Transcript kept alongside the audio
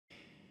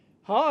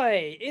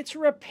Hi, it's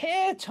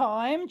repair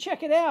time.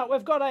 Check it out.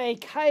 We've got a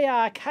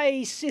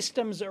KRK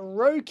Systems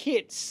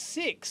Rokit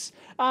 6,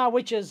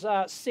 which is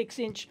a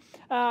 6-inch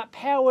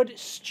powered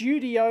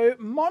studio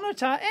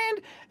monitor.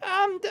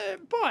 And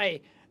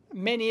by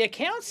many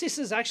accounts, this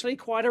is actually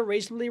quite a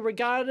reasonably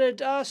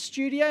regarded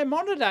studio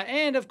monitor.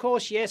 And of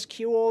course, yes,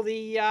 cue all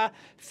the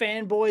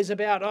fanboys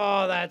about,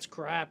 oh, that's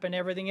crap and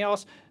everything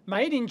else.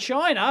 Made in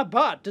China,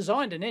 but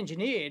designed and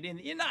engineered in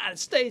the United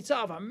States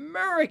of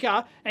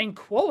America, and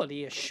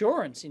quality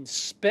assurance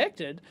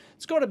inspected.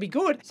 It's got to be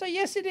good. So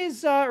yes, it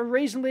is a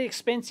reasonably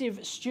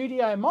expensive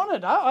studio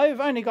monitor. I've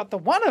only got the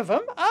one of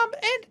them,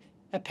 and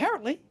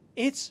apparently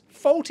it's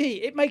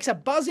faulty. It makes a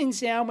buzzing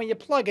sound when you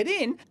plug it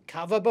in.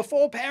 Cover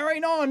before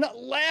powering on,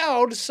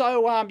 loud.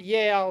 So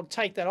yeah, I'll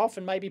take that off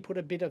and maybe put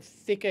a bit of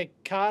thicker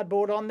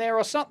cardboard on there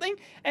or something.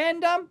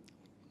 And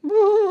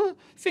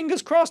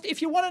fingers crossed.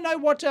 If you want to know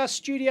what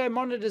studio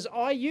monitors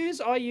I use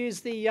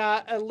the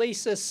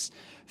Alesis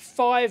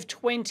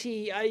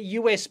 520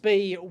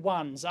 USB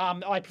ones.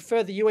 I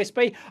prefer the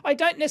USB. I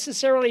don't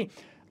necessarily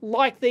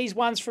like these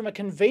ones from a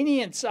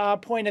convenience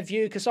point of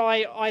view, because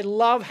I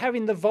love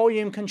having the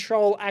volume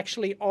control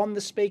actually on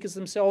the speakers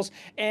themselves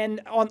and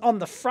on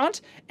the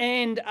front,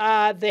 and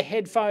the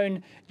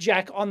headphone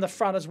jack on the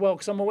front as well,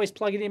 because I'm always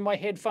plugging in my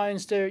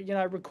headphones to, you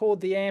know,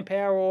 record the amp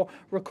hour or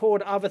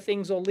record other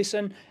things or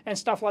listen and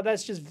stuff like that.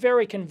 It's just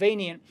very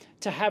convenient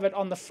to have it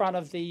on the front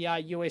of the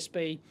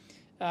USB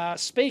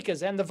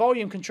speakers, and the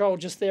volume control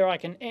just there, I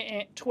can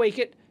tweak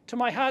it to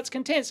my heart's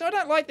content. So I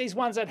don't like these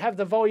ones that have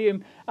the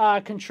volume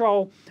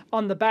control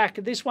on the back.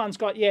 This one's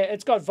got, yeah,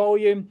 it's got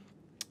volume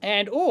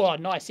and, oh,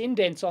 nice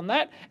indents on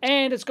that.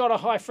 And it's got a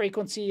high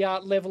frequency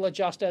level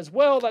adjuster as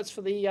well. That's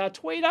for the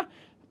tweeter.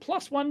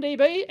 Plus 1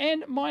 dB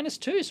and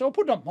 -2. So I'll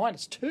put it on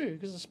 -2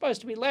 because it's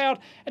supposed to be loud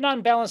and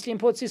unbalanced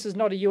inputs. This is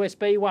not a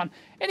USB one.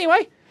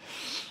 Anyway,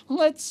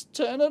 let's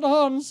turn it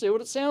on, see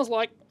what it sounds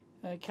like.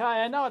 Okay,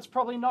 I know it's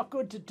probably not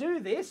good to do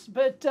this,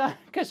 but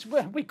because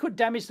we could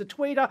damage the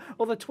tweeter,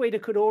 or the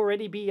tweeter could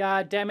already be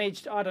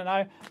damaged, I don't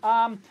know.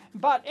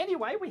 But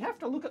anyway, we have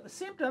to look at the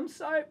symptoms,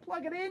 so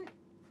plug it in.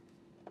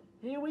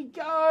 Here we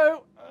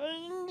go.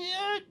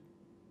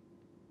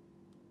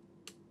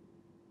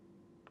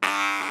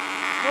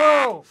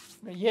 Whoa,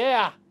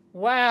 yeah,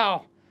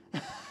 wow.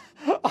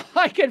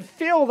 I can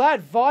feel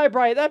that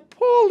vibrate, that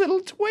poor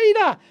little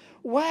tweeter.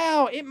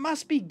 Wow, it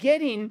must be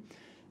getting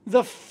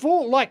the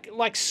full,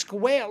 like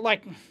square,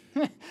 like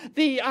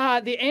the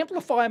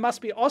amplifier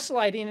must be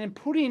oscillating and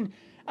putting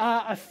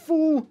a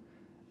full,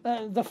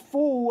 the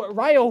full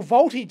rail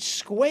voltage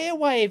square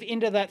wave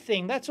into that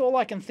thing. That's all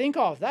I can think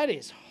of. That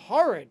is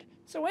horrid.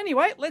 So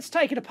anyway, let's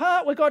take it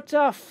apart. We've got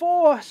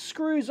 4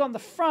 screws on the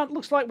front.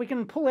 Looks like we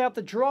can pull out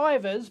the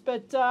drivers,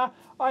 but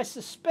I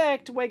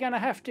suspect we're going to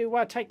have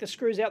to take the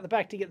screws out the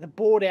back to get the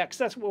board out, because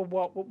that's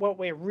what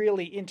we're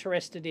really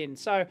interested in.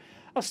 So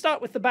I'll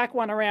start with the back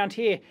one around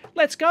here.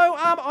 Let's go.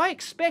 I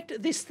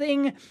expect this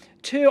thing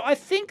to, I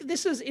think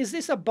this is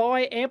this a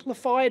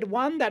bi-amplified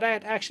one that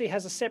actually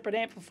has a separate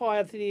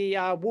amplifier for the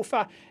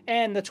woofer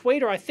and the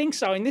tweeter? I think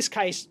so. In this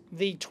case,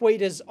 the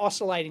tweeter's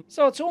oscillating.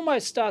 So it's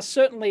almost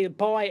certainly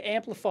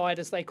bi-amplified,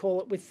 as they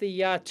call it, with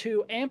the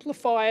 2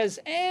 amplifiers.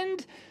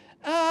 And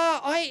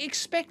I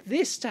expect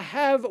this to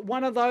have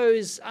one of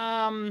those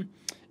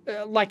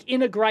like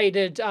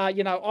integrated,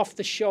 you know,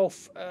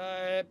 off-the-shelf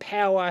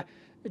power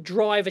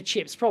driver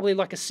chips, probably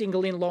like a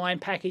single inline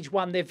package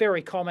one. They're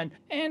very common.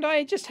 And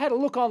I just had a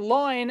look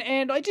online,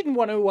 and I didn't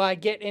want to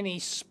get any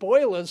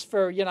spoilers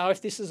for, you know,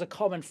 if this is a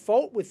common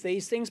fault with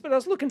these things, but I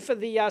was looking for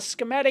the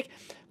schematic,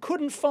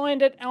 couldn't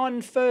find it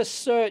on first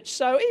search.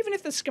 So even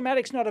if the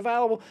schematic's not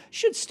available,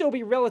 should still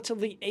be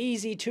relatively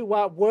easy to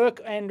work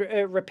and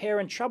repair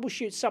and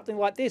troubleshoot something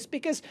like this,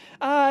 because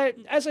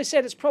as I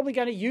said, it's probably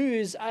going to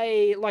use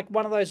like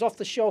one of those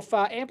off-the-shelf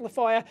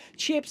amplifier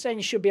chips, and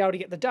you should be able to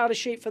get the data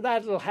sheet for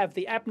that. It'll have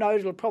the app note.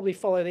 It'll probably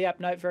follow the app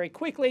note very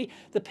quickly.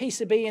 The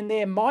PCB in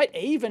there might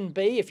even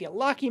be, if you're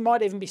lucky,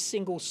 might even be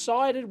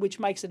single-sided, which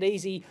makes it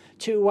easy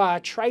to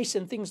trace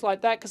and things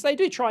like that, because they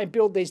do try and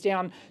build these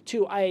down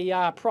to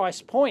a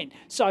price point.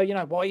 So, you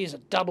know, why use a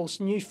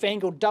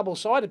newfangled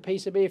double-sided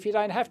PCB if you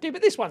don't have to?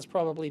 But this one's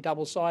probably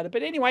double-sided.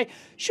 But anyway,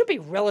 should be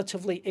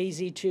relatively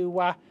easy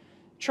to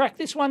track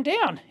this one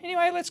down.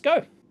 Anyway, let's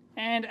go.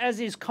 And as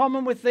is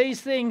common with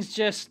these things,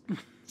 just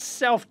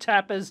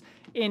self-tappers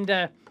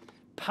into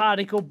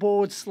particle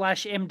board /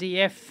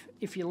 MDF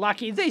if you're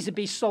lucky. These would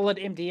be solid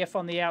MDF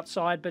on the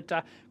outside, but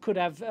could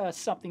have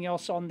something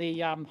else on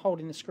the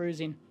holding the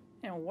screws in.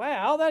 And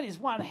wow, that is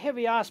one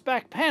heavy-ass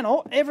back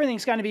panel.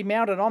 Everything's going to be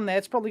mounted on there.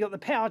 It's probably got the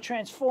power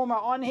transformer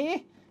on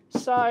here.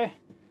 So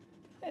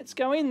let's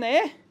go in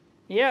there.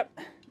 Yep,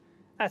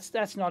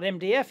 that's not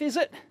MDF, is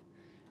it?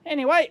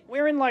 Anyway,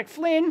 we're in like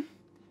Flynn.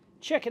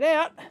 Check it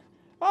out.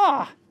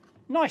 Ah,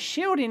 nice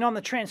shielding on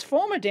the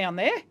transformer down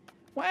there.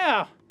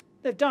 Wow,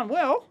 they've done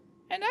well.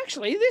 And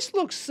actually, this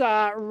looks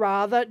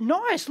rather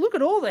nice. Look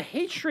at all the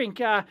heat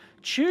shrink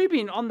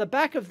tubing on the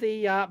back of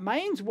the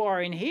mains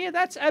wire in here.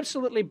 That's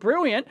absolutely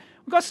brilliant.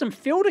 We've got some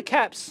filter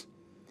caps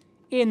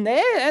in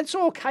there. It's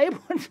all cable.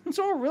 It's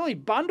all really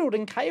bundled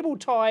and cable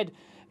tied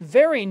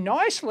very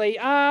nicely.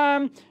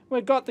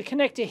 We've got the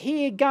connector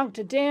here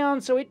gunked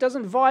down so it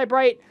doesn't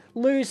vibrate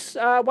loose.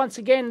 Once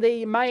again,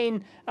 the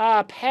main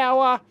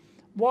power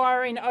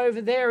wiring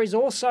over there is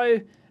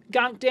also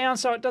gunked down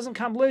so it doesn't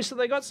come loose. So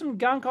they got some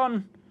gunk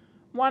on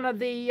one of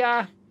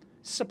the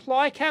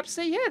supply caps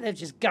there. Yeah, they've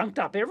just gunked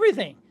up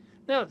everything.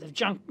 They've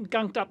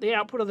gunked up the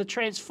output of the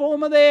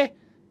transformer there.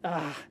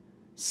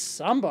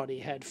 Somebody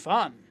had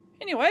fun.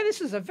 Anyway, this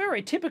is a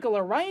very typical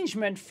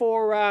arrangement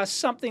for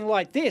something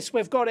like this.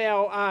 We've got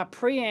our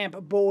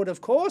preamp board,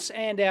 of course,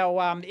 and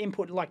our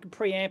input like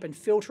preamp and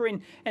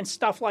filtering and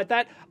stuff like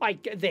that.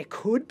 There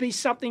could be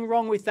something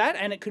wrong with that,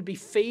 and it could be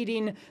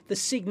feeding the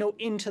signal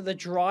into the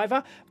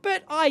driver.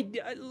 But I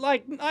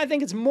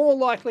think it's more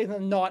likely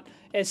than not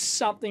there's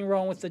something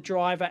wrong with the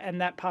driver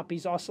and that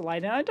puppy's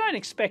oscillating. I don't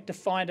expect to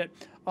find it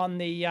on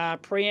the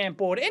preamp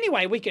board.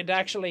 Anyway, we could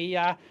actually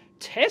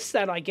test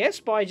that, I guess,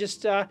 by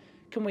just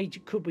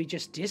could we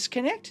just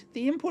disconnect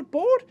the input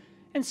board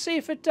and see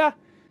if it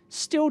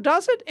still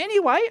does it?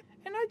 Anyway,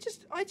 and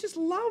I just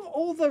love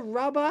all the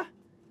rubber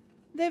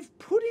they've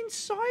put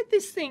inside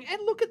this thing.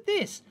 And look at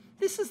this.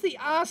 This is the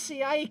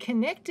RCA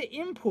connector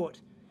input,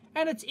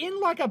 and it's in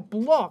like a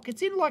block.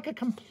 It's in like a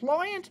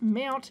compliant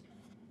mount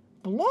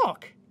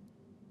block.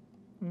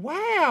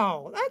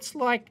 Wow, that's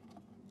why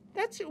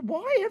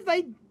have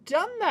they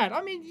done that?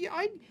 I mean,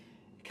 I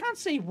can't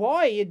see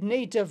why you'd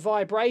need to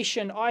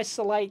vibration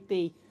isolate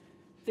the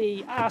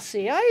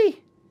RCA.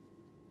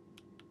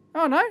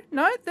 Oh,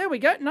 no, there we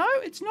go. No,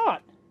 it's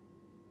not.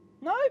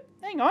 No,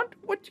 hang on.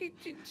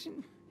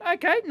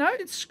 Okay, no,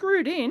 it's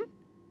screwed in.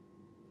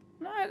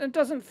 No, it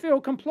doesn't feel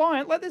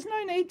compliant. Like, there's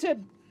no need to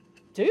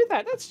do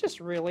that. That's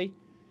just really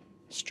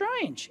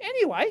strange.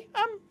 Anyway,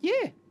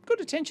 yeah,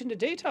 good attention to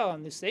detail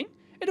on this thing.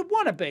 It'd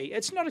want to be.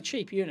 It's not a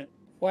cheap unit.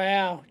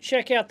 Wow,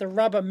 check out the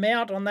rubber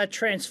mount on that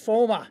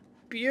transformer.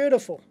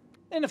 Beautiful.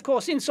 And, of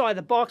course, inside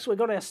the box, we've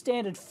got our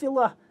standard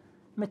filler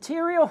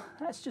material.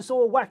 That's just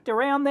all whacked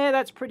around there.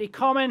 That's pretty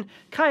common.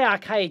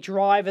 KRK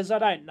drivers, I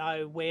don't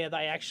know where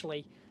they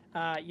actually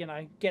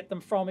get them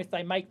from, if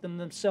they make them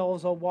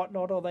themselves or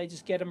whatnot, or they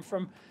just get them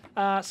from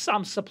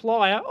some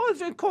supplier. Or,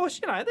 of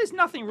course, there's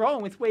nothing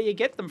wrong with where you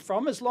get them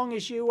from, as long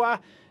as you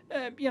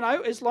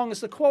as long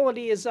as the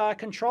quality is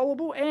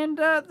controllable and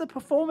the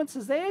performance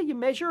is there. You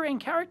measure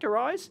and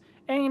characterize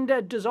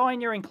and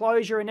design your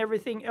enclosure and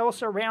everything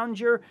else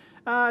around your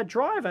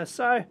driver.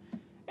 So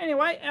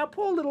anyway, our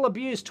poor little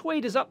abused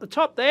tweed is up the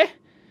top there.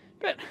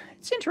 But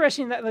it's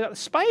interesting that they've got the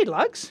spade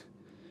lugs.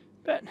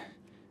 But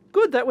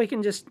good that we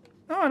can just...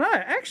 Oh no,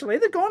 actually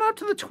they've gone up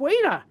to the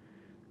tweeter.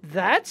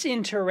 That's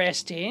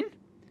interesting.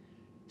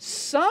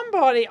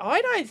 Somebody... I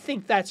don't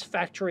think that's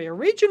factory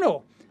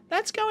original.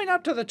 That's going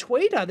up to the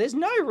tweeter. There's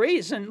no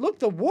reason. Look,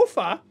 the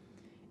woofer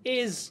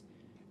is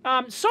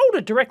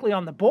soldered directly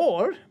on the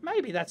board.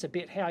 Maybe that's a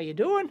bit how you're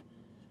doing.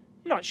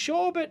 Not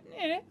sure, but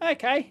yeah,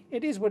 okay,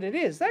 it is what it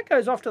is. That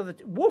goes off to the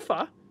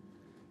woofer,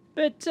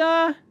 but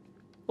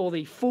or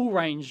the full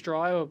range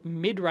driver,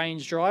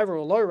 mid-range driver,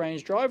 or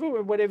low-range driver,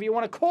 or whatever you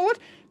want to call it.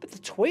 But the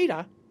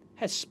tweeter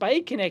has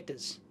spade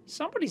connectors.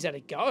 Somebody's had a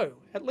go,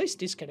 at least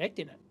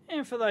disconnecting it.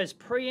 And for those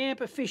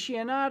preamp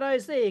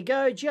aficionados, there you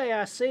go,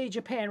 JRC,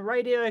 Japan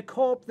Radio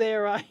Corp.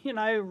 They're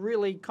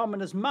really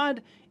common as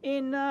mud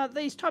in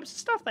these types of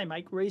stuff. They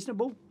make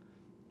reasonable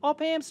op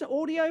amps and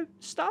audio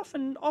stuff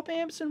and op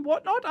amps and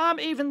whatnot.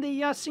 Even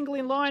the single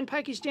inline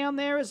package down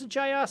there is a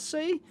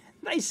JRC.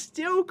 They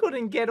still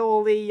couldn't get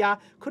all the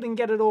couldn't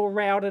get it all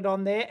routed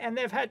on there, and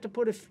they've had to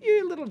put a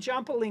few little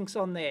jumper links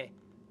on there.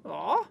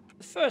 Oh,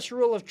 the first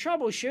rule of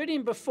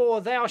troubleshooting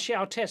before thou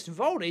shalt test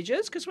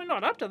voltages, because we're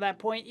not up to that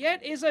point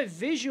yet, is a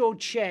visual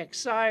check.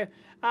 So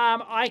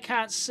I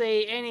can't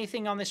see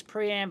anything on this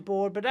preamp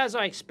board, but as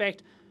I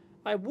expect,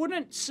 I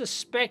wouldn't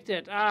suspect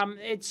it.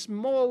 It's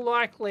more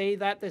likely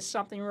that there's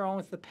something wrong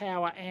with the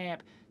power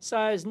amp. So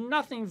there's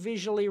nothing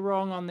visually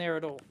wrong on there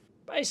at all.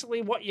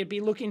 Basically what you'd be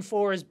looking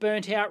for is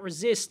burnt out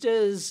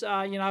resistors,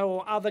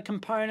 or other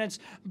components,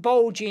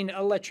 bulging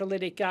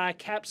electrolytic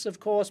caps, of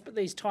course, but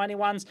these tiny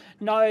ones,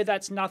 no,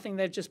 that's nothing.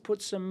 They've just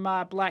put some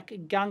black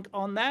gunk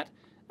on that.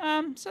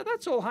 So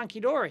that's all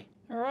hunky-dory.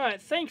 All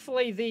right,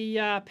 thankfully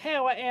the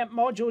power amp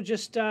module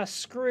just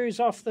screws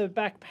off the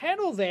back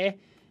panel there,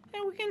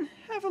 and we can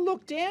have a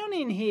look down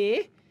in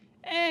here.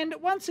 And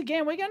once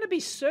again, we're going to be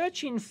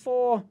searching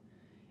for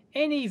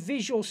any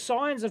visual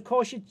signs. Of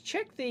course, you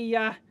check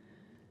the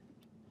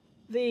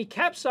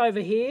caps over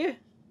here.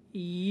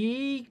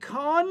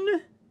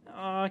 Yecon.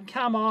 Oh,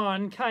 come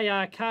on,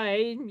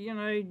 KRK.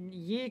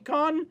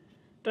 Yecon.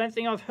 Don't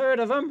think I've heard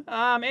of them.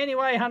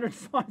 Anyway,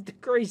 105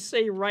 degrees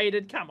C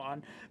rated. Come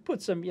on.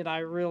 Put some,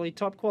 really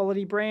top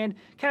quality brand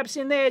caps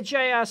in there.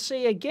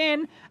 JRC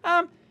again.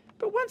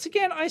 But once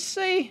again, I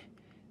see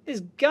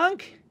there's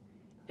gunk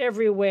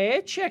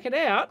everywhere. Check it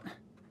out.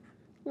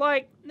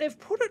 Like, they've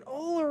put it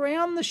all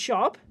around the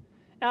shop.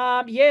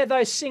 Yeah,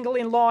 those single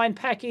inline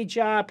package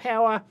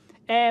power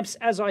amps,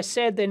 as I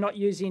said, they're not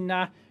using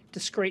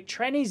discrete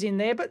trannies in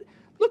there, but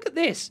look at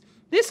this.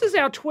 this is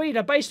our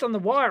tweeter based on the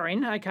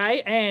wiring,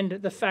 okay, and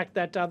the fact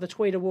that the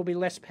tweeter will be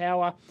less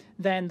power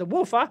than the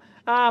woofer,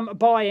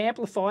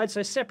 bi-amplified,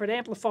 so separate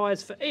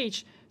amplifiers for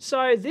each.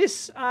 So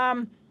this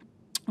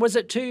was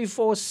at 2,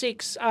 4,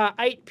 6,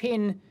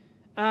 8-pin,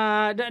 no,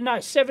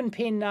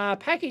 7-pin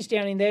package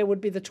down in there would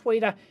be the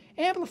tweeter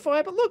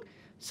amplifier. But look,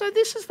 so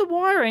this is the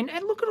wiring,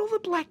 and look at all the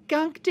black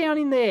gunk down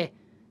in there.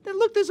 Then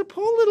look, there's a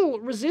poor little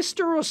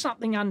resistor or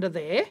something under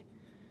there.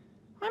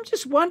 I'm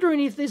just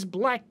wondering if this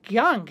black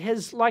gunk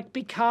has like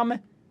become,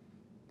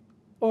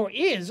 or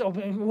is, or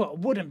well, it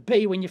wouldn't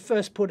be when you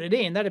first put it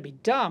in, that'd be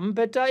dumb,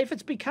 but if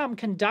it's become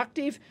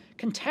conductive,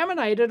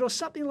 contaminated or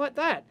something like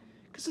that,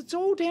 because it's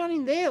all down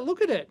in there, look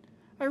at it.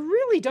 I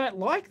really don't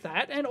like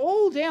that, and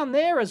all down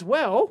there as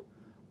well.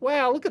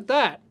 Wow, look at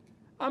that.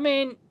 I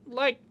mean,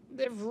 like,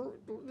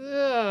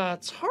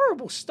 it's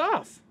horrible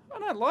stuff. I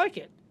don't like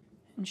it.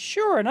 And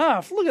sure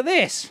enough, look at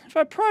this. If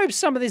I probe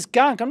some of this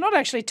gunk, I'm not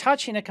actually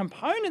touching a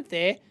component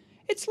there.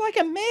 It's like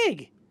a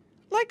meg.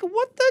 Like,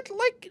 what the,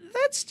 like,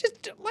 that's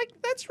just, like,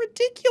 that's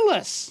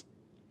ridiculous.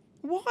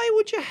 Why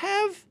would you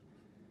have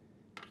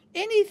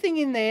anything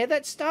in there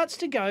that starts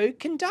to go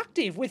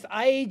conductive with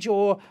age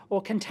or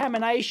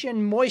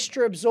contamination,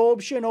 moisture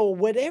absorption, or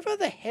whatever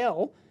the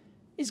hell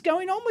is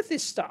going on with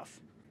this stuff?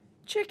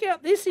 Check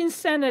out this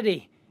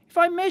insanity. If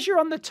I measure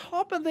on the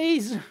top of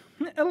these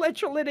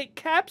electrolytic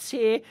caps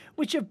here,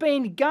 which have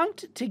been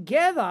gunked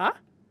together,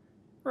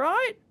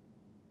 right?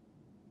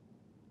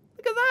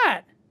 Look at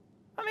that.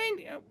 I mean,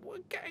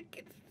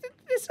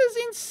 this is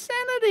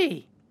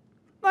insanity.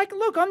 Like,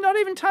 look, I'm not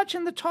even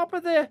touching the top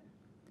of the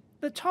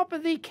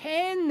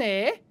can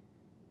there,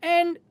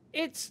 and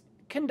it's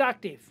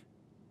conductive.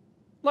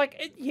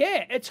 Like,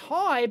 yeah, it's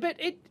high, but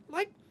it,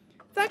 like,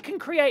 that can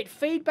create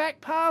feedback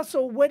paths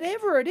or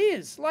whatever it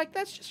is. Like,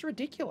 that's just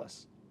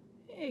ridiculous.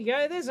 There you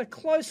go, there's a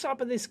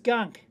close-up of this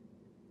gunk.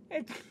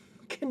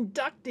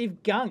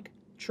 Conductive gunk,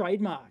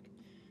 trademark.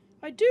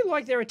 I do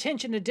like their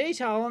attention to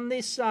detail on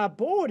this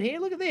board here.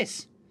 Look at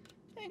this.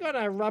 They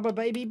got a rubber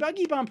baby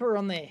buggy bumper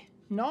on there.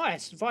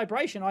 Nice,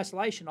 vibration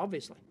isolation,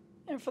 obviously.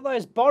 And for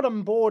those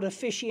bottom board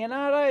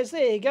aficionados,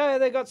 there you go.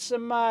 They got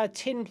some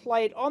tin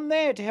plate on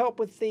there to help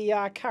with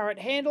the current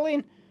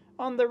handling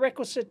on the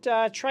requisite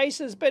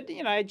traces. But,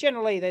 you know,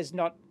 generally there's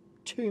not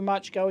too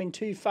much going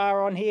too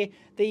far on here.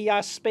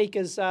 The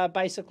speakers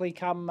basically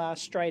come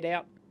straight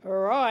out. All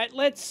right,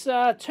 let's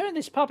turn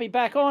this puppy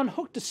back on,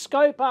 hook the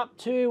scope up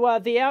to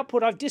the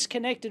output. I've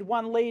disconnected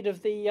one lead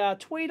of the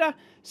tweeter,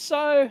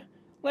 so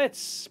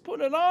let's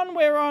put it on.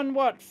 We're on,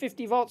 what,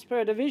 50 volts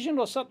per division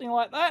or something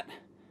like that.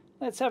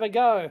 Let's have a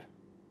go.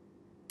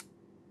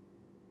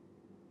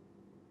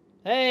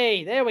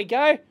 Hey, there we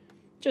go.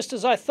 Just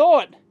as I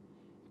thought.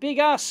 Big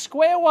ass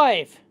square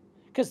wave,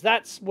 because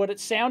that's what it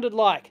sounded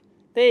like.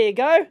 There you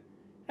go.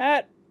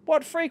 At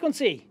what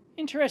frequency?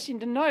 Interesting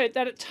to note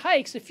that it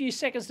takes a few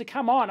seconds to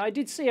come on. I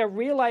did see a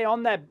relay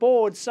on that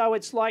board, so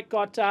it's like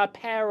got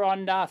power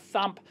on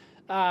thump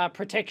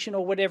protection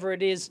or whatever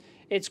it is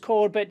it's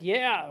called. But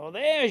yeah, well,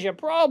 there's your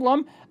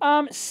problem.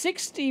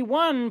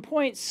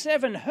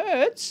 61.7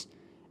 hertz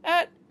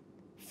at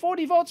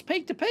 40 volts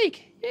peak to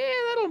peak. Yeah,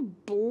 that'll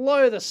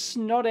blow the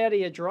snot out of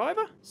your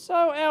driver. So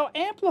our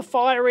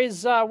amplifier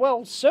is,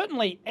 well,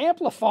 certainly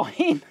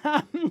amplifying,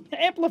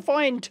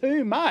 amplifying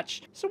too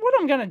much. So what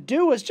I'm going to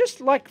do is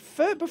just like,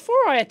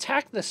 before I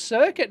attack the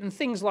circuit and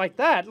things like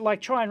that,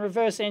 like try and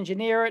reverse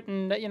engineer it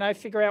and, you know,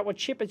 figure out what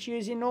chip it's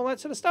using and all that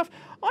sort of stuff,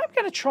 I'm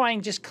going to try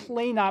and just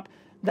clean up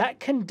that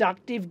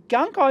conductive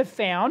gunk I've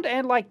found.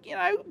 And like, you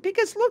know,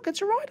 because look,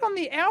 it's right on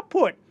the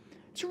output.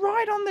 It's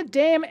right on the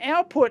damn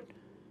output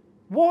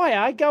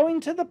wire going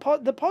to the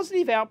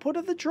positive output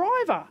of the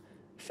driver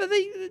for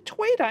the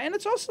tweeter, and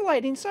it's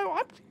oscillating. So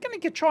I'm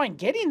going to try and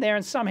get in there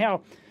and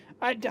somehow,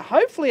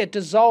 hopefully it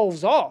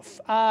dissolves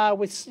off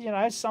with, you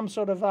know, some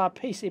sort of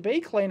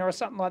PCB cleaner or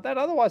something like that.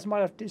 Otherwise I might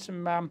have to do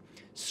some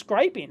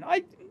scraping.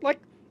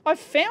 I've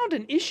found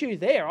an issue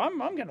there. I'm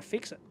going to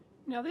fix it.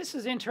 Now this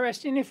is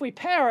interesting. If we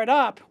power it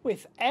up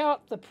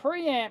without the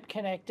preamp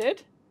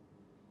connected,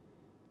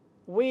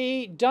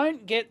 we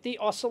don't get the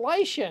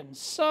oscillation.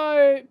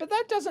 So, but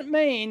that doesn't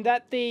mean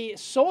that the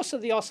source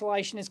of the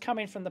oscillation is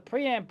coming from the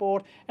preamp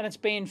board and it's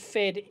being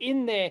fed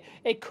in there.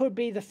 It could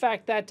be the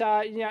fact that,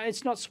 you know,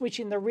 it's not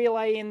switching the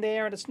relay in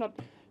there and it's not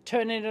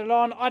turning it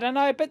on. I don't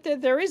know, but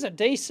there is a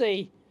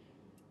DC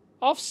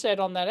offset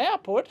on that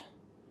output.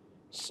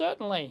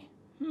 Certainly.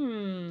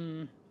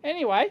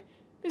 Anyway,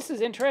 this is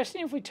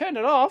interesting. If we turn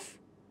it off,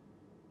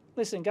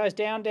 listen, it goes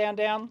down, down,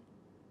 down.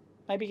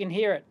 Maybe you can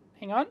hear it.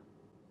 Hang on.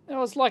 There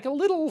was like a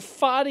little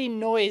farty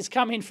noise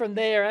coming from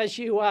there as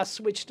you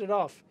switched it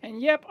off. And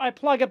yep, I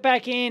plug it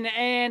back in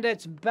and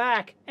it's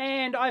back.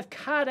 And I've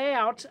cut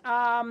out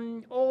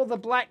all the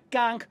black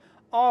gunk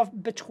off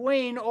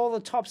between all the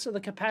tops of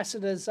the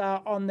capacitors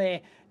on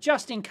there,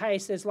 just in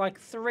case there's like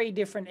 3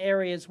 different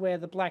areas where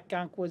the black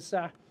gunk was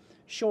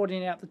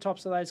shorting out the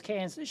tops of those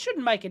cans. It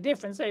shouldn't make a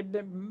difference. They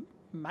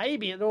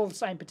maybe at all the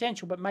same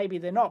potential, but maybe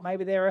they're not.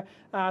 Maybe there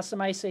are some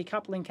AC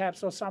coupling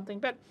caps or something,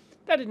 but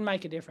that didn't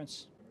make a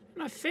difference.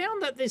 And I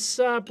found that this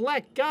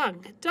black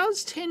gunk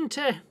does tend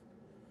to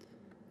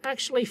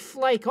actually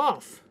flake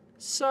off.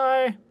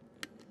 So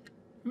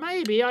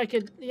maybe I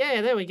could,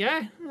 yeah, there we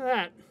go, look at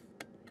that.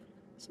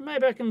 So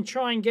maybe I can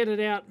try and get it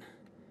out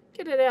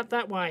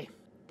that way.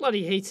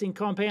 Bloody heatsink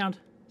compound.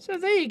 So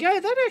there you go,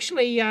 that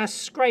actually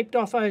scraped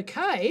off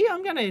okay.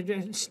 I'm going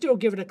to still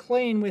give it a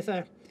clean with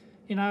a,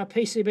 you know, a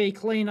PCB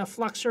cleaner,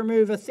 flux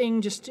remover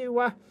thing just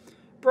to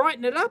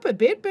brighten it up a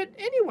bit. But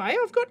anyway,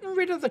 I've gotten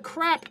rid of the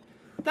crap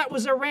that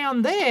was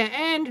around there,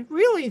 and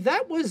really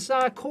that was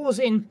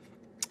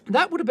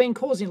that would have been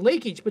causing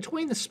leakage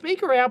between the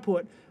speaker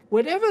output,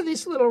 whatever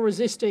this little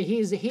resistor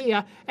is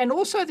here, and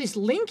also this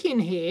link in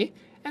here,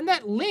 and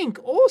that link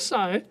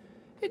also,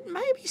 it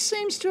maybe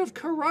seems to have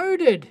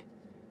corroded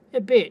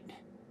a bit.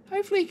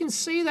 Hopefully you can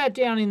see that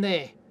down in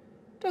there.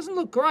 Doesn't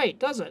look great,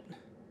 does it?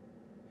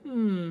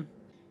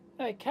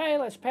 Okay,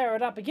 let's power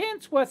it up again.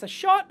 It's worth a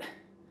shot.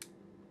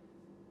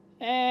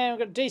 And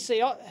we've got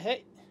DC.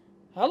 Hey,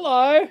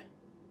 hello.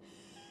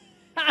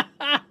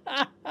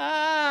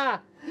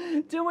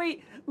 Do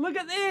we look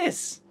at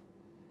this?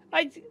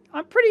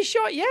 I'm pretty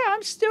sure. Yeah,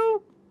 I'm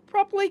still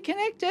properly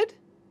connected.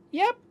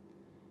 Yep.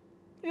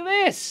 Look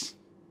at this.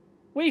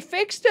 We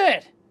fixed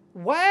it.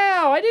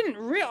 Wow,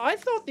 I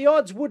thought the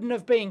odds wouldn't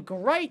have been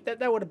great that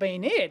would have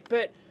been it,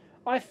 but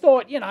I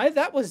thought, you know,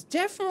 that was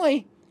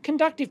definitely a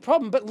conductive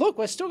problem. But look,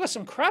 we've still got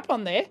some crap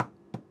on there.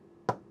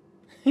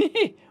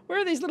 Where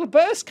are these little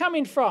bursts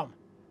coming from?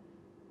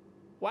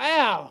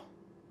 Wow.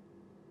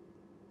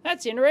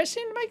 That's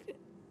interesting.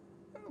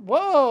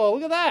 Whoa,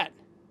 look at that.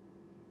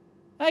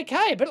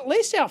 Okay, but at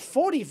least our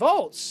 40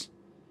 volts,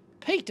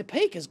 peak to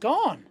peak, is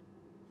gone.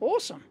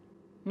 Awesome.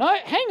 No,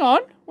 hang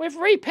on. We've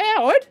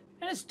repowered,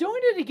 and it's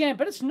doing it again,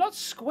 but it's not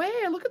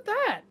square. Look at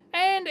that.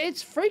 And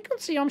its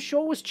frequency, I'm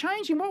sure, was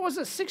changing. What was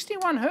it,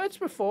 61 hertz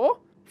before?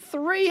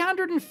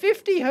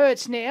 350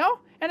 hertz now,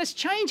 and it's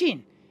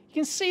changing. You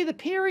can see the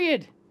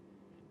period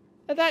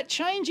of that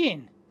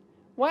changing.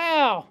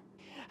 Wow.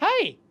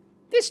 Hey,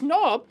 this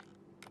knob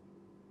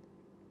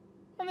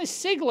on this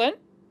Siglent,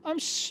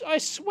 I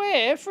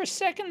swear for a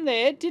second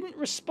there didn't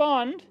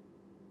respond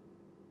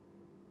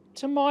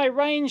to my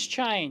range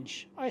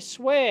change. I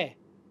swear.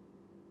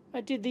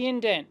 I did the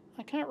indent.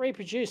 I can't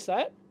reproduce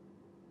that.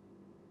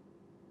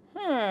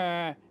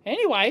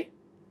 Anyway,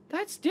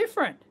 that's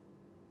different.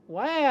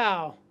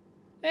 Wow.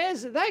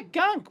 That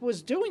gunk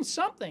was doing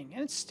something,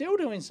 and it's still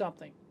doing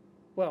something.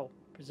 Well,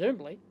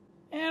 presumably.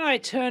 And I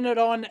turn it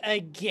on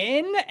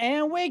again,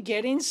 and we're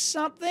getting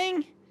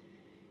something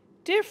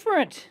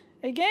different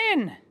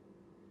again.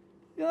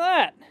 Look at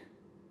that.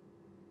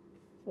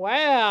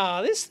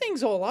 Wow, this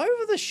thing's all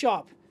over the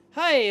shop.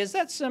 Hey, is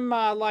that some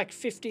like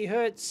 50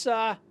 hertz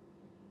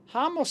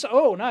hum or so?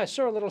 Oh no,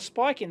 saw a little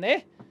spike in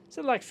there. Is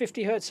that like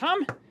 50 hertz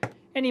hum?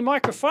 Any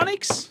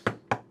microphonics?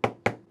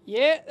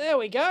 Yeah, there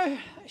we go.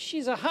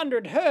 She's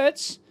 100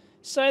 hertz.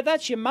 So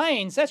that's your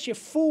mains. That's your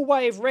full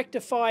wave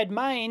rectified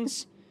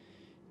mains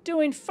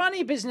doing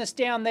funny business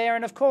down there.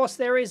 And of course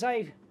there is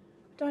I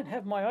don't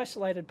have my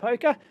isolated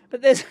poker,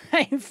 but there's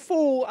a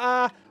full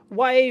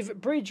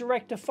wave bridge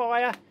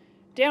rectifier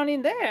down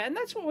in there. And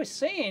that's what we're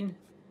seeing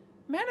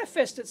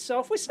manifest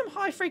itself with some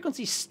high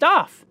frequency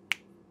stuff.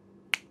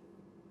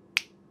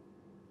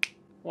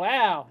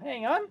 Wow,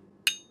 hang on.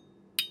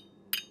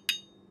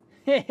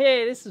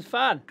 This is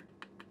fun.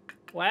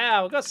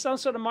 Wow, we've got some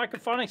sort of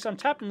microphonics. I'm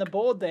tapping the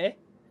board there.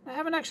 I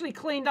haven't actually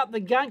cleaned up the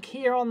gunk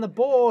here on the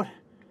board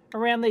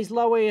around these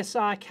low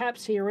ESR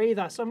caps here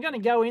either. So I'm going to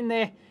go in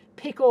there,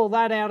 pick all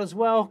that out as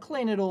well,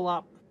 clean it all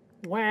up.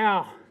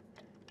 Wow.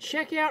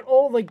 Check out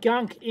all the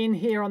gunk in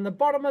here on the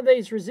bottom of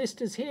these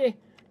resistors here,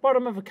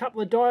 bottom of a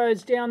couple of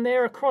diodes down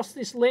there, across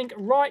this link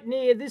right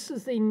near, this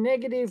is the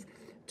negative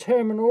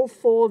terminal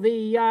for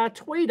the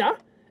tweeter.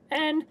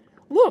 And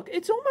look,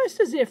 it's almost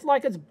as if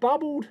like it's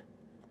bubbled.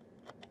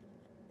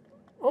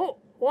 Oh,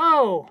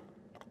 whoa.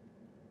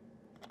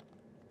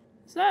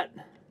 Is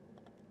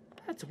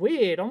that's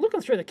weird. I'm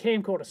looking through the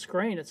camcorder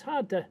screen. It's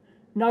hard to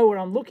know what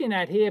I'm looking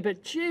at here,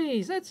 but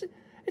geez, it's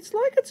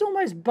like it's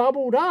almost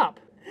bubbled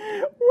up.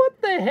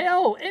 What the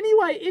hell?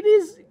 Anyway, it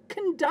is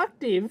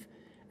conductive,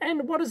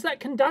 and what does that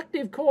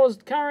conductive cause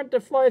current to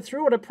flow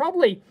through it? It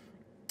probably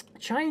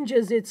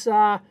changes its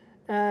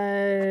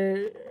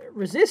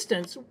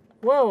resistance.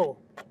 Whoa.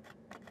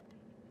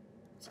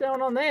 What's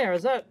going on there?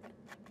 Is that...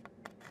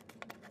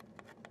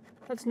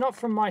 That's not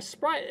from my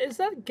spray. Is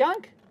that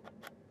gunk?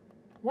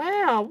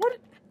 Wow, what?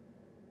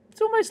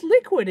 It's almost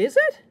liquid, is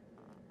it?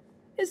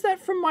 Is that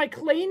from my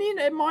cleaning?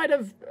 It might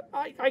have...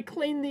 I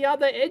cleaned the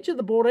other edge of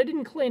the board. I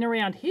didn't clean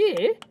around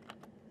here.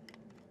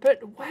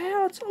 But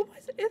wow, it's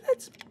almost...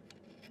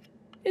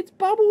 It's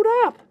bubbled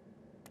up.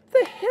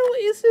 The hell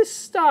is this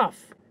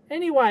stuff?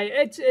 Anyway,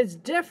 it's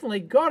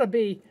definitely got to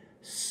be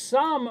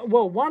some...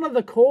 Well, one of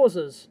the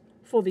causes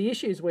for the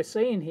issues we're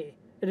seeing here.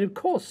 It had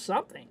caused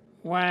something.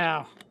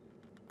 Wow.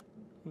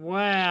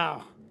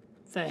 Wow.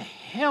 The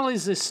hell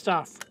is this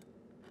stuff?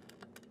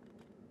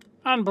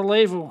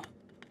 Unbelievable.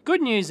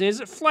 Good news is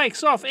it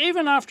flakes off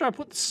even after I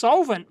put the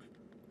solvent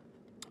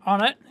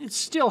on it. It's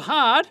still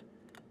hard.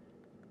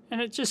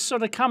 and it just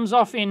sort of comes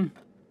off in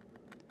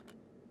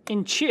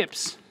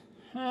chips.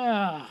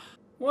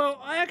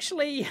 Well, I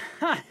actually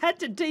had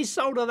to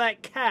desolder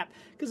that cap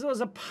because it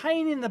was a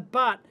pain in the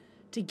butt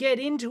to get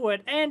into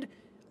it. And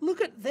look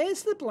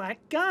there's the black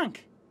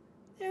gunk.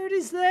 There it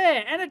is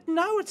there. And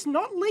no, it's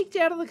not leaked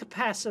out of the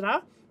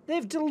capacitor.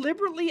 They've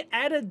deliberately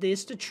added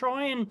this to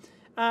try and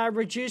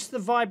reduce the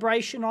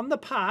vibration on the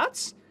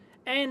parts.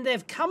 And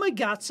they've come a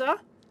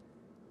gutser.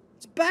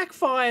 It's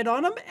backfired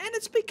on them and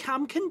it's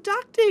become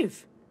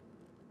conductive.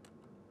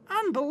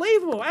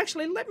 Unbelievable.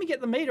 Actually, let me get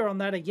the meter on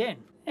that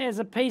again. There's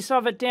a piece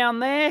of it down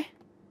there.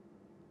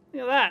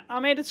 Look at that. I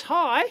mean, it's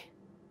high,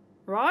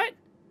 right?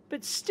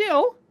 But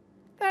still,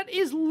 that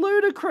is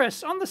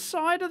ludicrous on the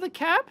side of the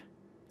cap.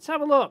 Let's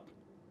have a look.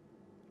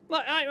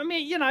 Like, I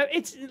mean, you know,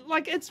 it's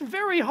like it's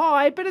very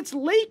high, but it's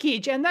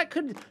leakage, and that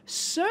could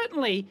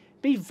certainly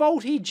be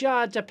voltage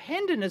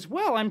dependent as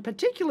well. And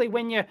particularly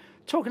when you're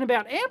talking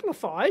about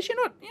amplifiers,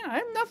 you're not, you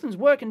know, nothing's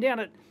working down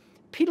at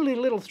piddly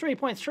little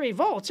 3.3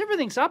 volts.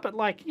 Everything's up at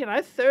like, you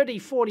know, 30,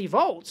 40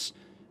 volts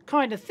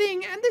kind of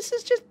thing. And this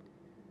is just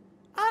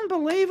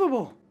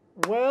unbelievable.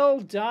 Well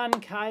done,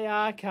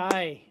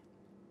 KRK.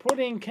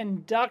 Putting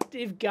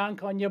conductive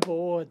gunk on your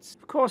boards.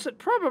 Of course, it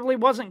probably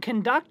wasn't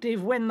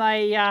conductive when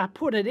they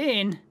put it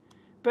in,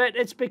 but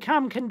it's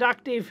become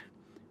conductive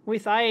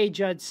with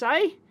age, I'd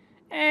say.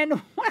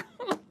 And,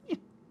 well,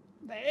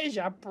 there's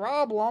your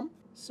problem.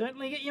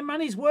 Certainly get your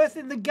money's worth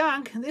in the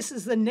gunk. This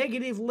is the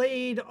negative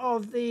lead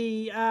of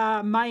the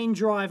main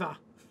driver.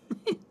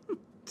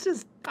 It's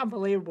just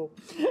unbelievable.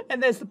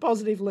 And there's the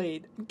positive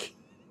lead.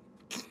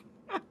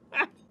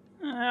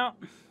 Well,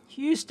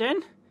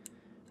 Houston,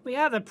 we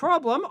have the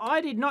problem.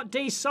 I did not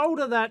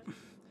desolder that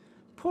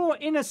poor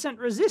innocent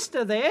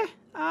resistor there.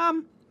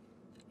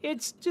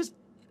 It's just,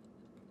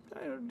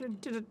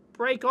 did it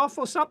break off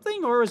or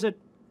something? Or is it,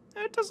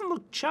 it doesn't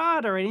look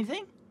charred or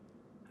anything.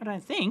 I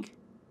don't think.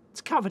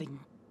 It's covered in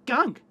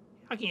gunk.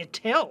 How can you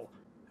tell?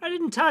 I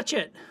didn't touch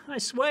it, I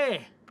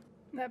swear.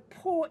 That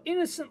poor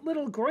innocent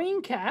little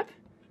green cap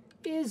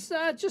is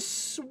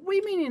just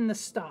swimming in the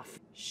stuff.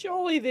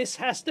 Surely this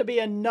has to be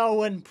a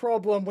known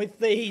problem with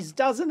these,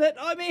 doesn't it?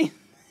 I mean,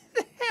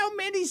 how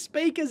many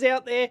speakers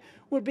out there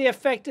would be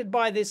affected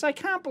by this? I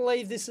can't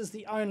believe this is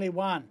the only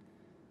one.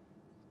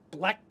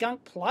 Black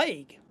gunk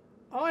plague.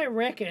 I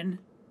reckon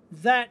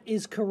that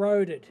is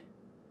corroded.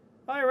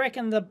 I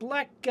reckon the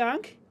black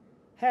gunk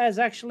has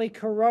actually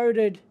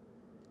corroded,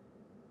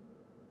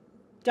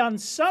 done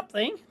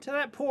something to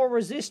that poor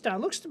resistor.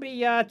 Looks to be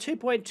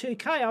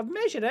 2.2K. I've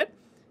measured it.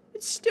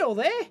 It's still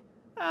there,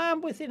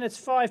 within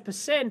its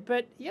 5%.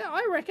 But yeah,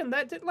 I reckon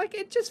that, like,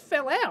 it just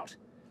fell out.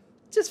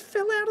 It just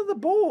fell out of the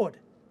board.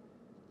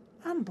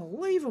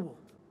 Unbelievable.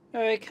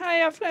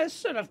 Okay, I've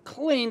sort of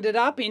cleaned it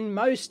up in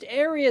most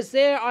areas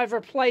there. I've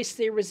replaced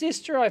the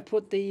resistor. I've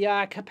put the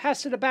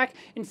capacitor back.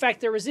 In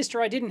fact, the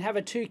resistor, I didn't have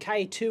a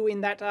 2K2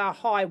 in that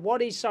high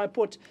wattage, so I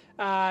put,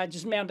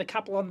 just mounted a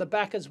couple on the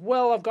back as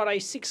well. I've got a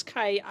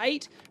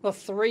 6K8, or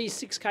three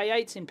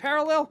 6K8s in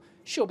parallel.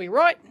 She'll be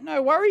right,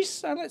 no worries.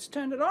 So let's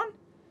turn it on.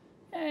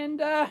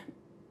 And,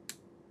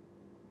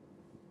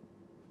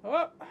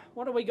 oh,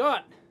 what do we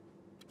got?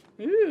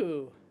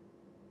 Ooh.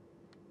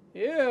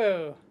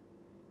 Ew.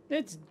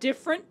 It's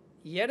different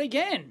yet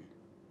again.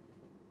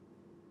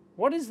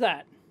 What is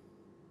that?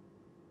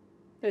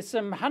 There's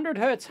some 100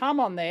 Hertz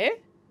hum on there.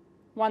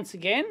 Once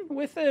again,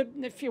 with a,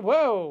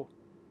 whoa,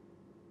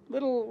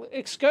 little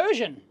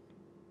excursion.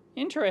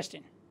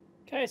 Interesting.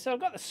 Okay, so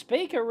I've got the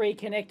speaker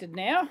reconnected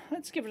now.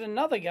 Let's give it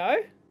another go.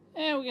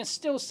 And we can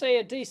still see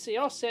a DC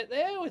offset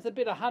there with a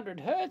bit of 100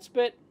 Hertz,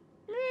 but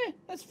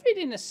let's feed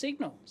in a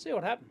signal, see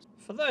what happens.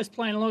 For those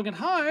playing along at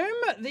home,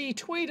 the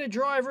tweeter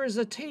driver is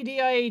a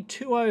TDA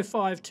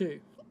 2052.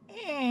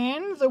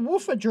 And the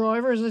woofer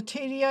driver is a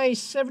TDA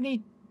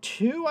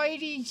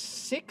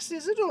 7286,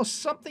 is it? Or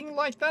something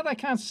like that? I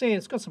can't see it.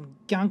 It's got some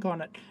gunk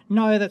on it.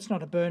 No, that's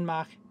not a burn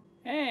mark.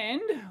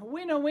 And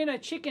winner, winner,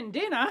 chicken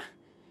dinner.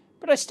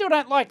 But I still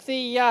don't like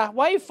the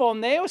waveform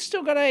there. We've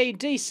still got a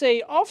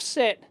DC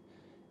offset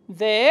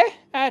there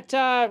at,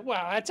 well,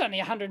 that's only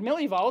 100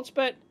 millivolts,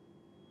 but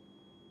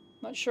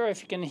not sure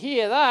if you can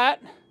hear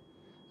that.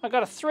 I've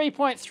got a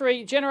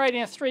 3.3,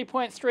 generating a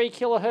 3.3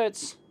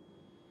 kilohertz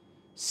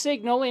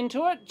signal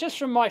into it, just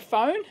from my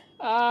phone.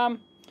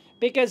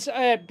 Because,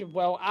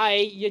 well,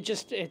 A,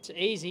 it's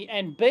easy,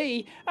 and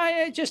B,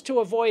 just to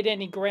avoid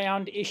any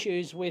ground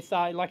issues with,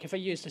 like if I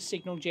used a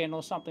signal gen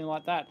or something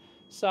like that.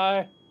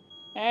 So,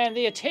 and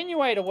the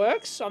attenuator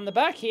works on the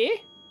back here.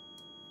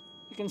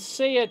 You can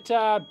see it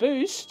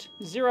boost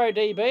 0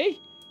 dB.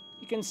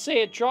 You can see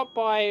it drop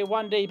by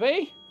 1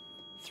 dB,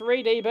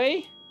 3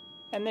 dB,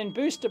 and then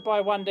boost it by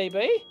 1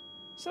 dB.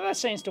 So that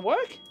seems to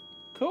work.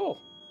 Cool.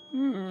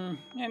 And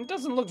it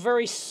doesn't look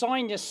very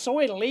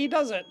sinusoidally,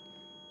 does it?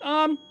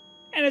 And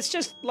it's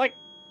just like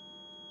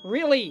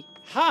really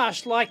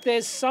harsh, like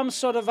there's some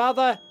sort of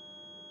other,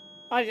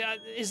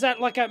 is that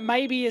like a,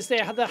 maybe is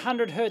there the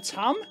 100 Hertz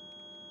hum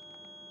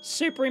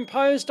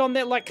superimposed on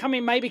there, like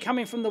maybe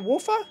coming from the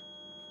woofer?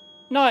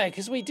 No,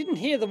 because we didn't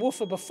hear the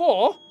woofer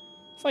before.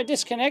 If I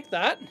disconnect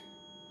that,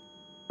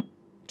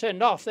 turn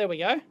it off, there we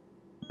go.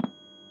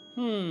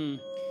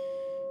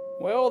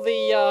 Well,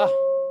 the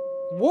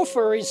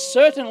woofer is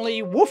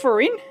certainly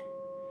woofering,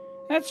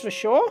 that's for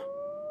sure.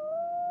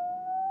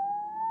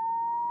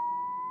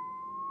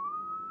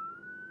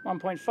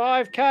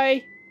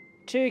 1.5K,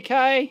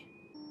 2K,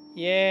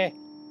 yeah,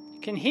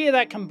 you can hear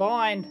that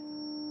combined.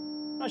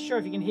 Not sure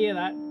if you can hear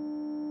that.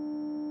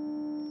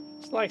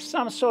 It's like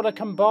some sort of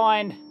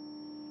combined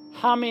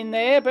hum in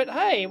there, but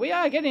hey, we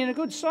are getting a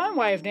good sine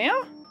wave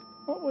now.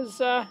 What was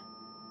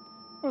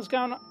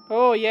going on?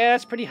 Oh yeah,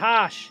 that's pretty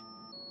harsh.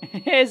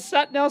 There's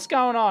something else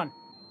going on.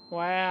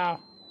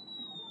 Wow.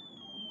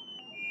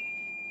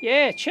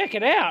 Yeah, check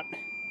it out.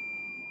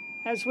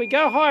 As we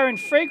go higher in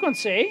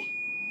frequency,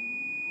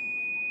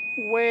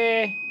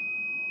 we're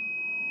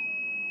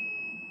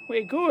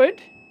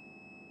good.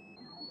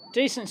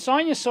 Decent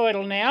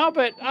sinusoidal now,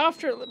 but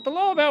after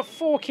below about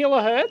 4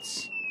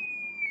 kilohertz,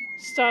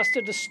 starts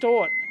to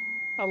distort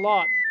a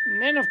lot.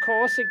 And then of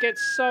course it gets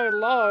so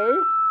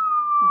low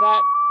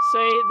that,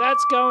 see,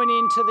 that's going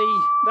to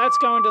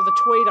the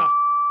tweeter.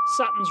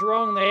 Something's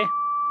wrong there.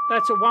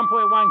 That's a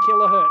 1.1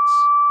 kilohertz.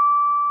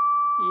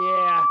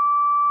 Yeah.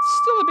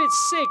 Still a bit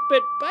sick,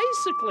 but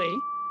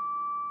basically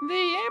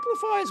the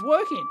amplifier's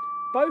working.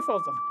 Both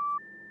of them.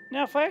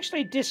 Now if I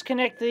actually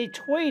disconnect the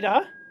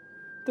tweeter,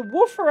 the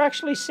woofer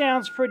actually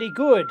sounds pretty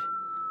good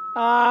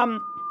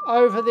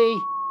over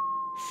the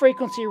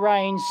frequency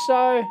range,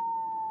 so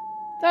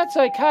that's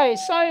okay.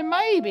 So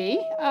maybe,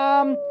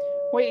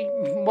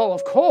 well,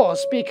 of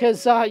course,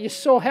 because you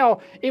saw how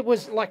it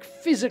was like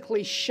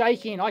physically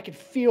shaking. I could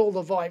feel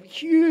the vibe,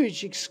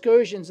 huge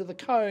excursions of the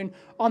cone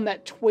on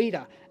that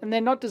tweeter. And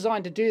they're not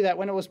designed to do that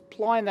when it was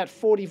applying that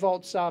 40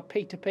 volts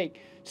peak-to-peak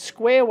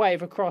square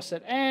wave across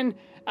it. And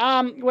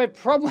we've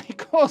probably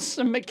caused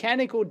some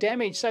mechanical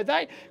damage. So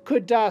that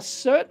could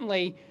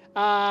certainly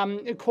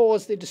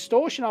cause the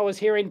distortion I was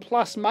hearing,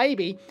 plus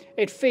maybe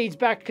it feeds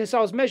back because I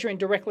was measuring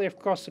directly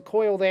across the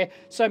coil there,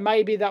 so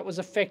maybe that was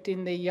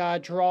affecting the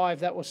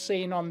drive that was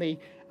seen on the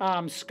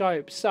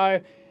scope.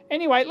 So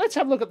anyway, let's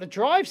have a look at the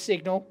drive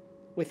signal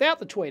without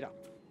the tweeter.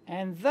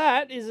 And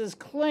that is as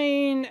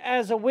clean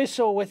as a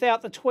whistle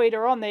without the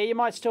tweeter on there. You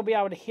might still be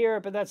able to hear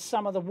it, but that's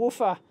some of the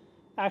woofer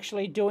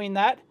actually doing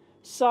that.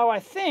 So I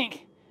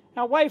think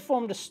our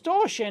waveform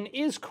distortion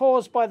is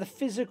caused by the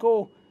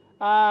physical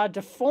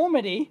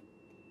deformity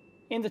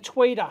in the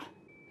tweeter.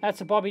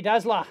 That's a Bobby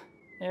Dazzler.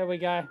 There we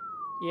go.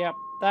 Yep,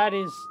 that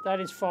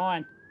is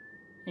fine.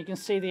 You can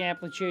see the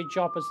amplitude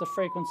drop as the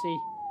frequency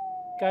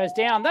goes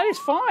down. That is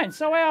fine.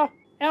 So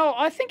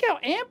I think our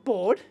amp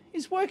board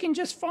is working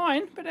just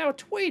fine, but our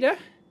tweeter,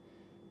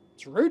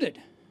 it's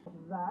rooted.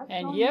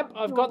 And yep,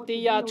 I've got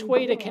the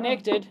tweeter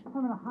connected.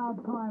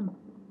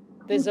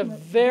 There's a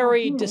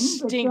very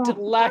distinct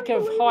lack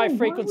of high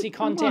frequency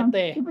content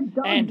there,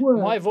 and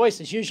my voice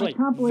is usually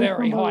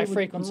very high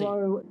frequency.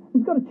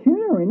 It's got a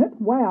tuner in it,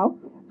 wow.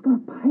 It's got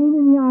a pain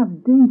in the ass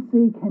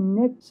DC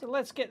connect. So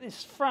let's get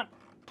this front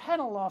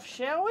panel off,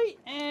 shall we?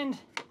 And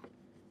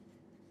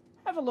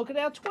have a look at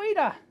our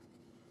tweeter.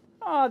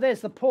 Oh,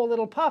 there's the poor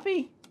little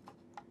puppy.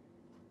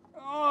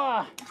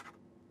 Oh,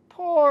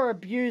 poor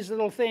abused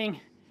little thing.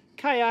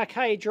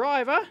 KRK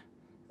driver.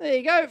 There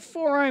you go,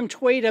 4 ohm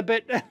tweeter,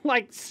 but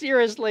like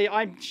seriously,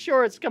 I'm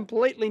sure it's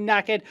completely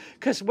knackered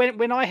because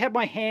when I had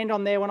my hand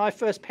on there, when I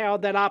first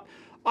powered that up,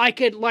 I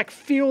could like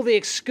feel the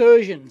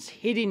excursions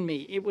hitting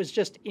me. It was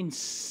just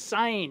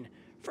insane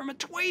from a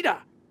tweeter.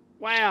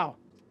 Wow.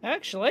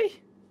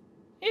 Actually,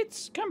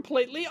 it's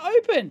completely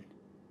open.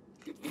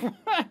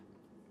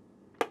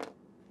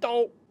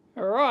 Oh.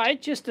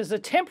 Alright, just as a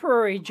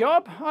temporary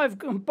job, I've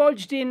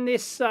bodged in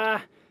this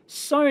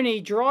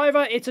Sony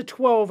driver. It's a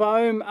 12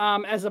 ohm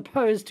as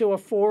opposed to a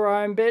 4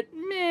 ohm, but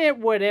meh,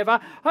 whatever.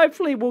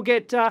 Hopefully we'll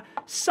get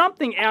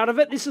something out of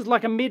it. This is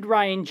like a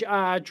mid-range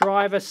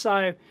driver,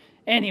 so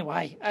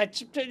anyway,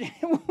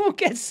 we'll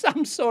get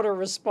some sort of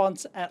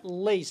response at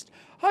least,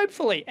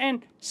 hopefully,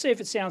 and see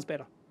if it sounds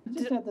better.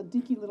 Just have the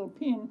dicky little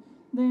pin,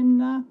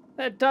 then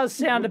that does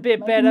sound a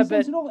bit better,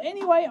 but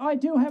anyway, I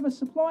do have a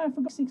supplier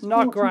for 642A.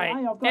 Not great.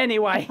 I've got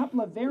anyway, a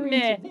couple of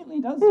variants.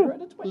 It does 0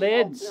 to 20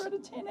 LEDs. 0 to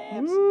 10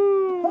 amps.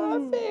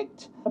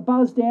 Perfect. I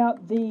buzzed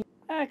out the...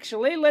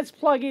 Actually, let's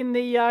plug in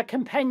the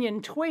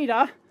companion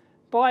tweeter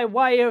by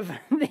way of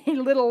the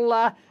little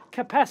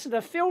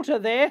capacitor filter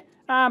there.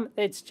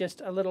 It's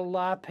just a little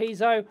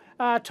piezo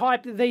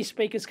type. These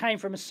speakers came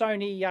from a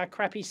Sony,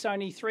 crappy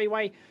Sony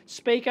 3-way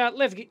speaker.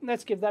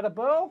 Let's give that a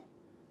whirl.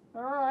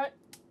 All right.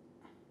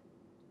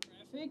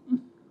 Perfect.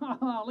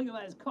 Oh, look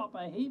at those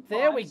copper heat pipes.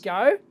 There we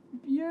go.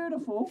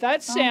 Beautiful.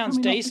 That sounds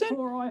decent.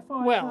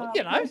 Well,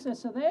 you know,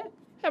 processor there.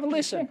 Have a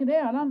listen. Check it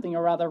out. Something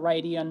or other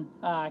Radeon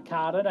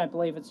card. I don't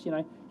believe it's, you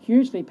know,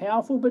 hugely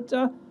powerful, but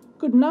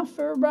good enough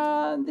for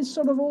this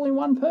sort of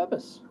all-in-one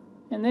purpose.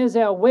 And there's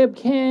our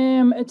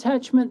webcam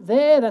attachment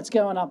there. That's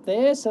going up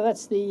there. So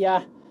that's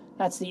the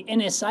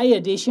NSA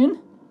edition.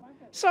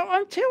 So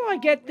until I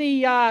get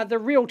the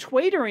real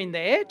tweeter in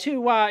there to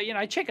you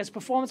know, check its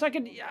performance, I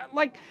could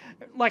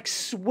like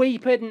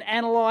sweep it and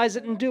analyze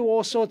it and do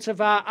all sorts of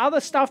other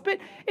stuff. But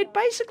it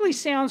basically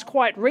sounds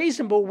quite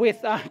reasonable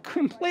with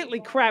completely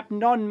crap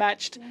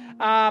non-matched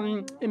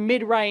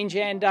mid-range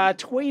and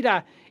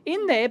tweeter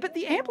in there. But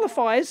the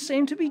amplifiers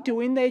seem to be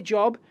doing their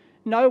job.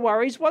 No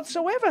worries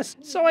whatsoever.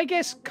 So I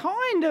guess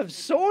kind of,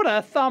 sort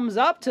of, thumbs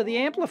up to the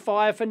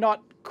amplifier for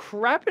not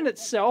crapping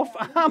itself.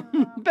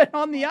 But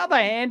on the other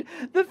hand,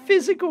 the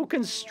physical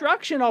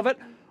construction of it,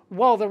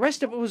 while the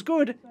rest of it was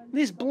good,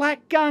 this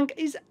black gunk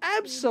is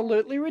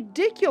absolutely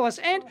ridiculous.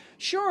 And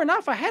sure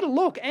enough, I had a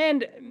look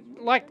and,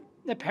 like,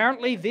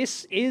 apparently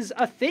this is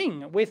a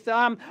thing with,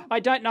 I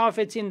don't know if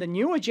it's in the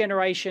newer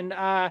generation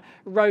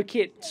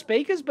Rokit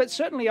speakers, but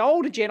certainly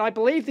older gen. I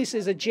believe this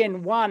is a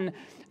Gen 1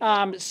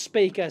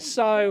 speaker.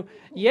 So,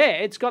 yeah,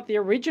 it's got the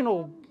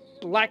original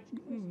black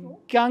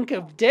gunk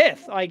of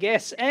death, I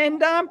guess.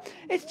 And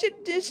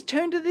it's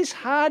turned to this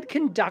hard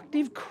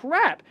conductive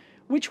crap,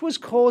 which was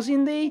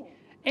causing the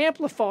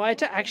amplifier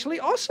to actually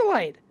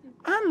oscillate.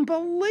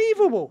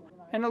 Unbelievable.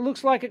 And it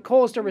looks like it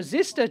caused a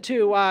resistor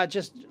to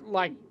just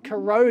like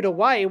corrode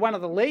away one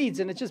of the leads,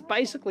 and it just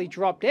basically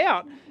dropped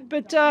out.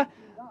 But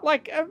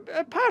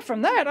apart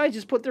from that, I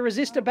just put the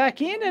resistor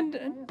back in,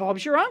 and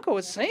Bob's your uncle.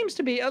 It seems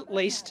to be at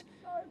least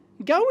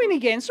going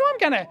again. So I'm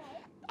gonna,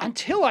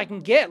 until I can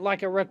get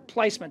like a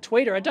replacement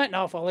tweeter, I don't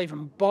know if I'll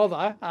even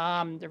bother,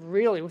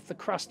 really, with the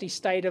crusty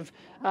state of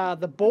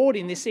the board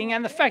in this thing,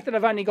 and the fact that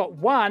I've only got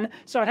one,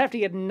 so I'd have to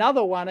get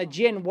another one, a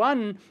Gen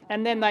 1,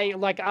 and then they,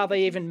 like, are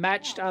they even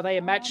matched? Are they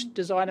a matched,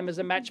 design them as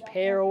a matched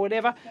pair or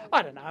whatever?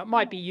 I don't know, it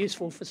might be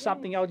useful for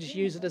something. I'll just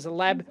use it as a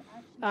lab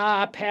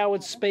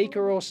powered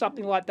speaker or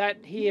something like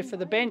that here for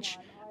the bench.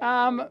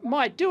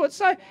 Might do it.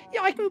 So,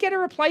 yeah, I can get a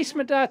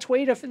replacement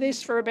tweeter for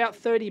this for about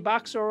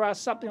 $30 or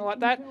something like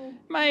that.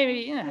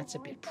 Maybe, it's a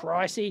bit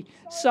pricey.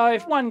 So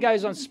if one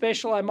goes on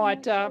special, I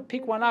might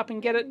pick one up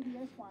and get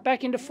it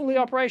back into fully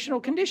operational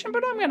condition.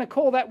 But I'm going to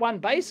call that one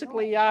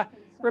basically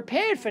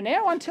repaired for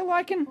now until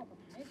I can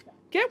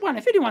get one.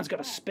 If anyone's got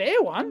a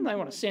spare one they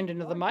want to send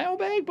into the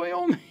mailbag, by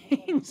all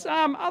means.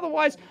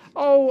 Otherwise,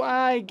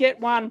 I'll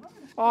get one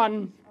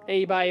on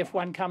eBay if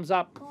one comes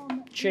up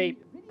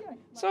cheap.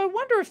 So I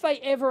wonder if they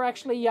ever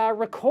actually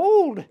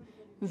recalled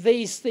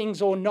these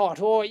things or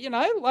not, or,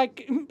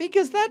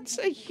 because that's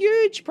a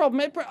huge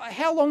problem.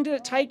 How long did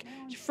it take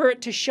for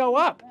it to show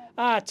up?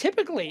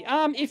 Typically,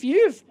 if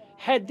you've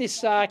had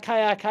this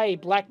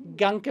KRK black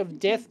gunk of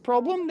death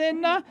problem,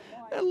 then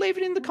leave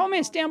it in the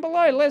comments down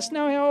below. Let us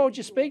know how old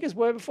your speakers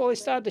were before they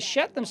started to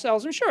shat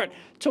themselves. I'm sure it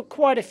took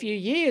quite a few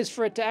years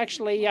for it to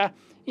actually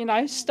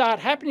start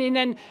happening,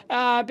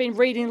 and been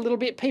reading a little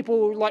bit.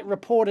 People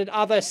reported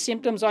other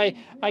symptoms. I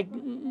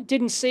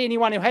didn't see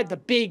anyone who had the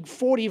big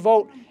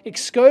 40-volt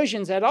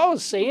excursions that I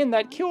was seeing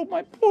that killed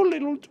my poor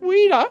little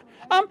tweeter.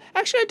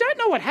 Actually, I don't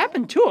know what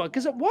happened to it,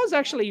 because it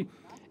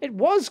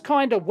was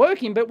kind of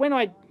working, but when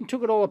I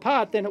took it all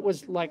apart, then it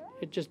was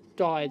it just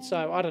died.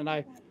 So I don't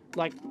know,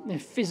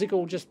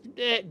 physical just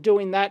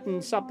doing that,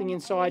 and something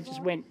inside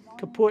just went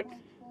kaput.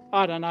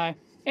 I don't know.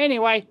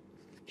 Anyway,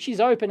 she's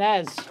open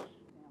as.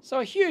 So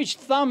a huge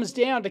thumbs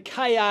down to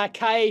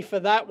KRK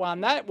for that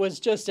one. That was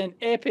just an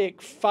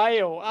epic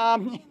fail.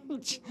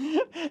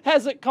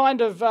 Has it kind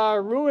of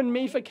ruined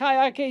me for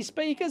KRK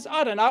speakers?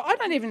 I don't know. I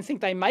don't even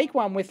think they make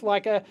one with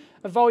a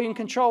volume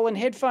control and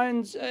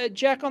headphones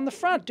jack on the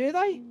front, do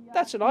they?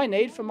 That's what I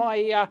need for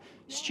my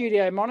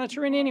studio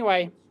monitoring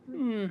anyway.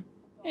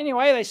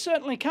 Anyway, they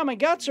certainly come a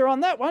gutser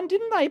on that one,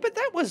 didn't they? But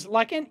that was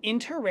an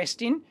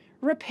interesting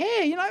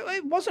repair.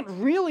 It wasn't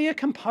really a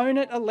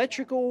component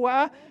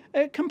electrical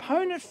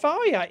component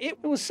failure.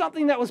 It was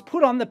something that was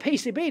put on the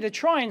PCB to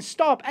try and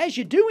stop, as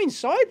you do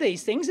inside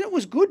these things. And it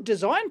was good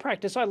design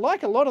practice. I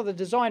like a lot of the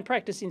design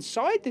practice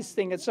inside this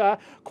thing. It's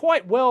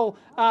quite well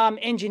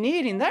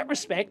engineered in that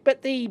respect.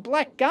 But the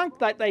black gunk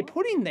that they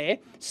put in there,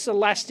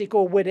 Celastic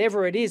or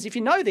whatever it is, if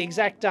you know the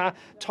exact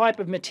type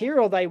of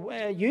material they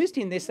used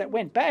in this that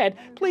went bad,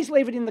 please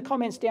leave it in the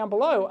comments down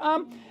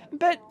below.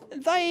 But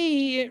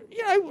they,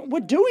 were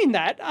doing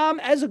that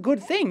as a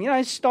good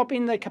thing,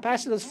 stopping the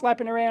capacitors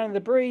flapping around in the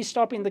breeze,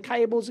 stopping the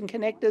cables and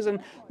connectors and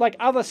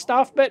other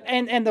stuff, but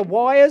and the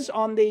wires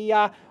on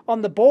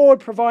the board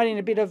providing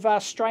a bit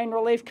of strain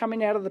relief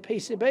coming out of the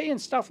PCB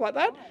and stuff like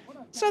that.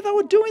 So they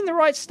were doing the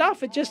right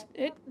stuff.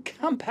 It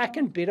come back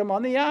and bit them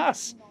on the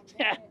ass.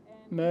 Yeah,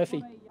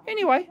 Murphy.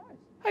 Anyway,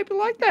 hope you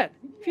liked that.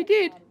 If you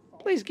did,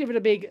 please give it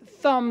a big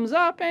thumbs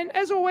up, and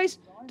as always,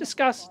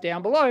 discuss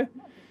down below.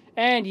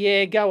 And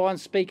yeah, go on,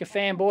 speaker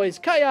fanboys.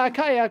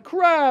 KRK are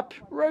crap.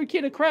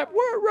 Rokit are crap.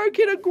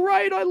 Rokit are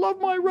great. I love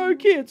my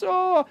Rokits.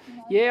 Oh,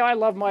 yeah, I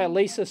love my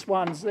Alesis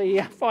ones. The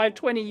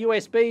 520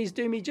 USBs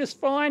do me just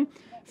fine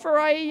for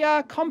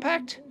a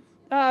compact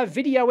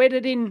video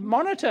editing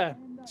monitor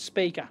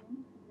speaker.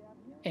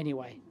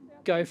 Anyway,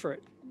 go for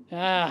it.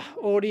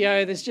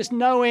 Audio, there's just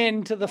no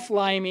end to the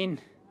flaming.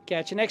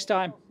 Catch you next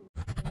time.